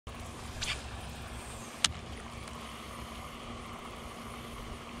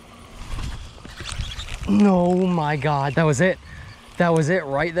Oh my God, that was it. That was it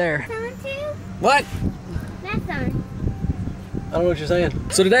right there. What? That's on. I don't know what you're saying.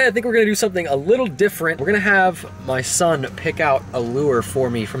 So today I think we're gonna do something a little different. We're gonna have my son pick out a lure for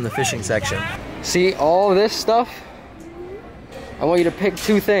me from the fishing section. See all of this stuff? I want you to pick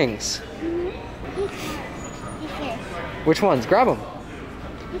 2 things. Which ones? Grab them.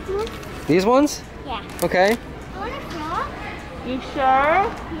 These ones? Yeah. Okay. I want a frog. You sure?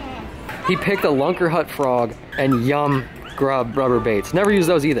 Yeah. He picked a lunker hut frog and yum grub rubber baits. Never use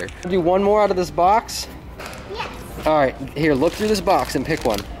those either. Do one more out of this box? Yes. All right, here, look through this box and pick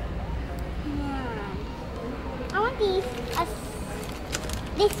one. I want these.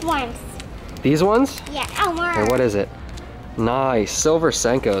 These ones. These ones? Yeah, I want. Okay, what is it? Nice, silver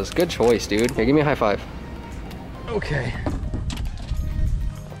Senkos. Good choice, dude. Here, give me a high five. Okay.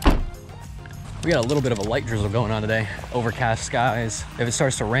 We got a little bit of a light drizzle going on today. Overcast skies. If it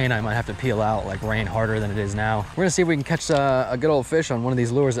starts to rain, I might have to peel out, like rain harder than it is now. We're gonna see if we can catch a good old fish on one of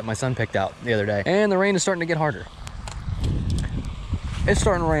these lures that my son picked out the other day. And the rain is starting to get harder. It's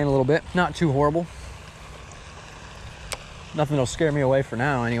starting to rain a little bit. Not too horrible. Nothing that'll scare me away for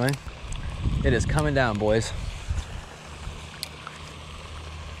now anyway. It is coming down, boys.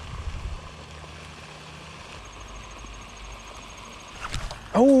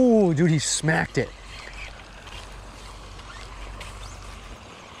 Oh, dude, he smacked it.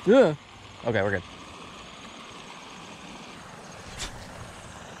 Yeah. Okay, we're good.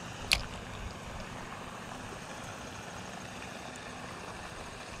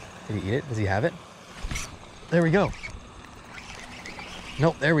 Did he eat it? Does he have it? There we go.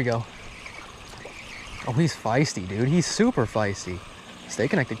 Nope, there we go. Oh, he's feisty, dude. He's super feisty. Stay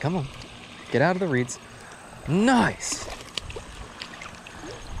connected, come on. Get out of the reeds. Nice.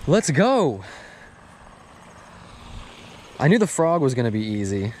 Let's go. I knew the frog was gonna be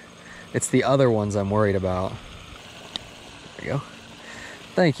easy. It's the other ones I'm worried about. There you go.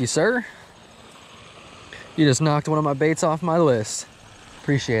 Thank you, sir. You just knocked one of my baits off my list.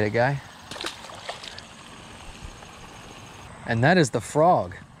 Appreciate it, guy. And that is the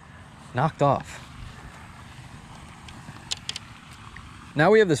frog. Knocked off.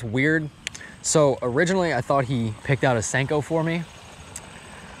 Now we have this weird... So originally I thought he picked out a Senko for me.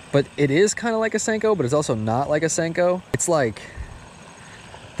 But it is kind of like a Senko, but it's also not like a Senko. It's like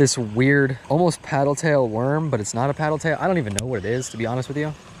this weird, almost paddle tail worm, but it's not a paddle tail. I don't even know what it is, to be honest with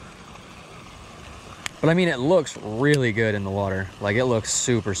you. But I mean, it looks really good in the water. Like, it looks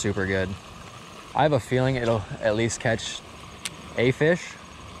super, super good. I have a feeling it'll at least catch a fish.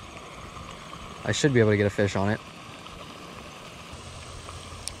 I should be able to get a fish on it.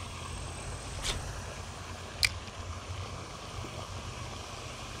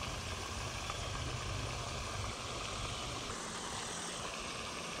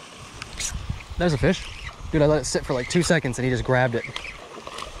 There's a fish. Dude, I let it sit for like 2 seconds and he just grabbed it.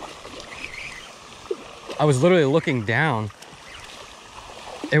 I was literally looking down.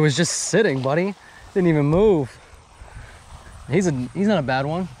 It was just sitting, buddy. Didn't even move. He's not a bad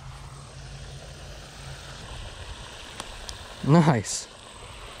one. Nice.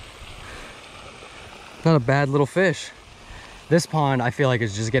 Not a bad little fish. This pond, I feel like,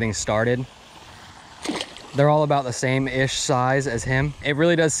 is just getting started. They're all about the same-ish size as him. It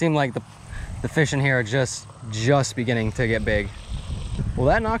really does seem like the fish in here are just beginning to get big. Well,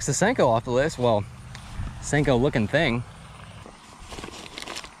 that knocks the Senko off the list. Well, Senko looking thing.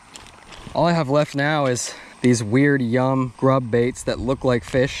 All I have left now is these weird yum grub baits that look like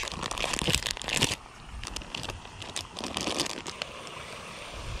fish.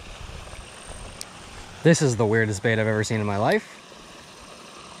 This is the weirdest bait I've ever seen in my life.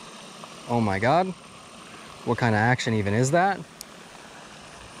 Oh my God. What kind of action even is that?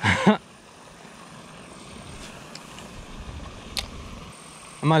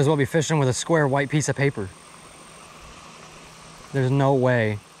 I might as well be fishing with a square white piece of paper. There's no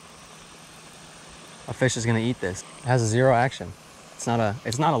way a fish is gonna eat this. It has zero action. It's not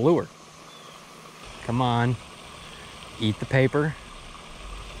a lure. Come on, eat the paper.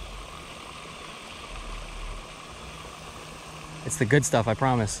 It's the good stuff, I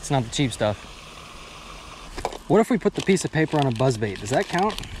promise. It's not the cheap stuff. What if we put the piece of paper on a buzzbait? Does that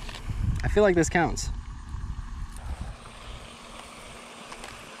count? I feel like this counts.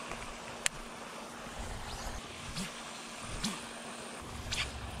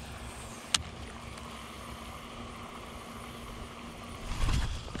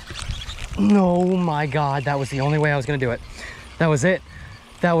 Oh my God, that was the only way I was gonna do it. That was it.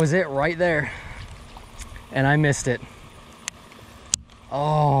 That was it right there. And I missed it.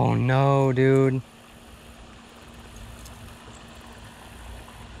 Oh no, dude.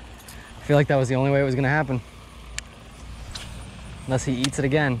 feel like that was the only way it was gonna happen. Unless he eats it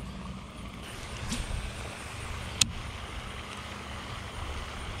again.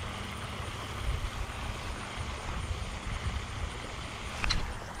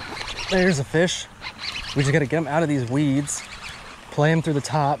 There's a fish. We just gotta get him out of these weeds, play him through the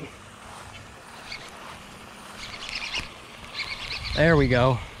top. There we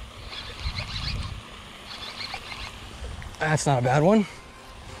go. That's not a bad one.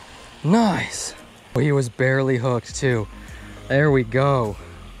 Nice. Oh, he was barely hooked too. There we go.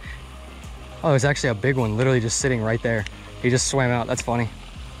 Oh, it's actually a big one, literally just sitting right there. He just swam out, that's funny.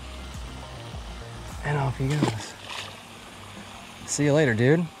 And off he goes. See you later,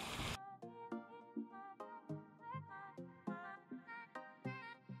 dude.